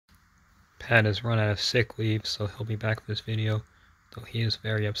Pat has run out of sick leave, so he'll be back for this video, though he is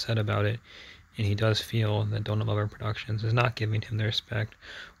very upset about it, and he does feel that Donut Lover Productions is not giving him the respect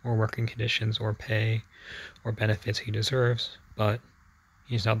or working conditions or pay or benefits he deserves, but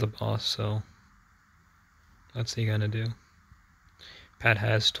he's not the boss, so what's he gonna do? Pat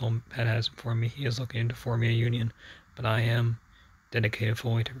has informed me he is looking to form a union, but I am dedicated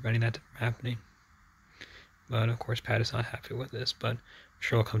fully to preventing that from happening. But of course Pat is not happy with this, but I'm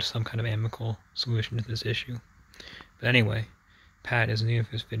sure we'll come to some kind of amicable solution to this issue. But anyway, Pat is new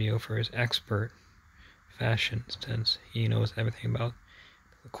to this video for his expert fashion sense. He knows everything about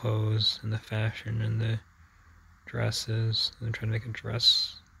the clothes and the fashion and the dresses. And trying to make a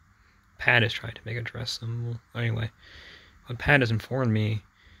dress. Pat is trying to make a dress symbol. Anyway, what Pat has informed me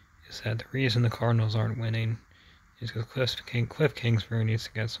is that the reason the Cardinals aren't winning is because Kliff Kingsbury needs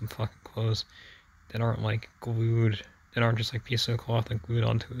to get some fucking clothes that aren't like glued, that aren't just like pieces of cloth and glued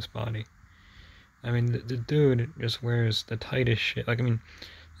onto his body. I mean, the dude just wears the tightest shit. Like, I mean,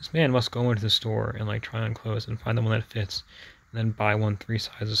 this man must go into the store and like try on clothes and find the one that fits, and then buy one 3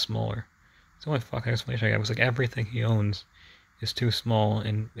 sizes smaller. It's the only fucking explanation I got. It was like everything he owns is too small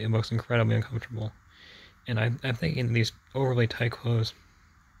and it looks incredibly uncomfortable. And I'm thinking these overly tight clothes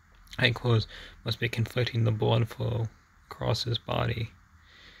must be conflicting the blood flow across his body,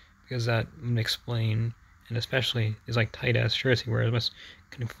 because that would explain, and especially these like tight ass shirts he wears must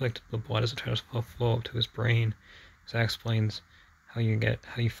conflict the blood as it tries to flow up to his brain. Because that explains how you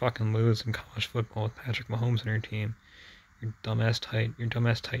fucking lose in college football with Patrick Mahomes on your team. Your dumbass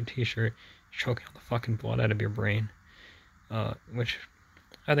tight t-shirt choking all the fucking blood out of your brain. Which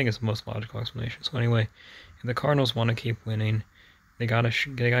I think is the most logical explanation. So anyway, if the Cardinals want to keep winning, they gotta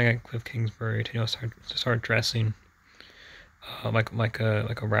get Kliff Kingsbury to start dressing like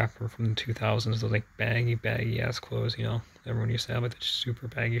a rapper from the 2000s. Those like baggy ass clothes, you know. Everyone used to have like the super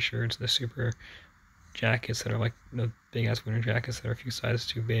baggy shirts, the super jackets that are like big ass winter jackets that are a few sizes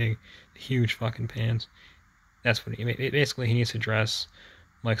too big, the huge fucking pants. That's what basically he needs to dress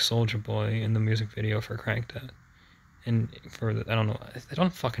like Soulja Boy in the music video for Cranked That. And for the, I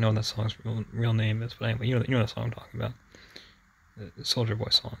don't fucking know what that song's real name is, but anyway, you know the song I'm talking about, the Soulja Boy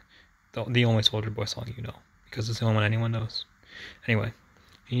song, the only Soulja Boy song you know, because it's the only one anyone knows. Anyway,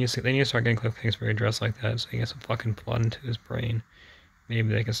 they need to start getting Kliff Kingsbury dressed like that, so he gets some fucking blood into his brain. Maybe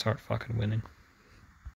they can start fucking winning.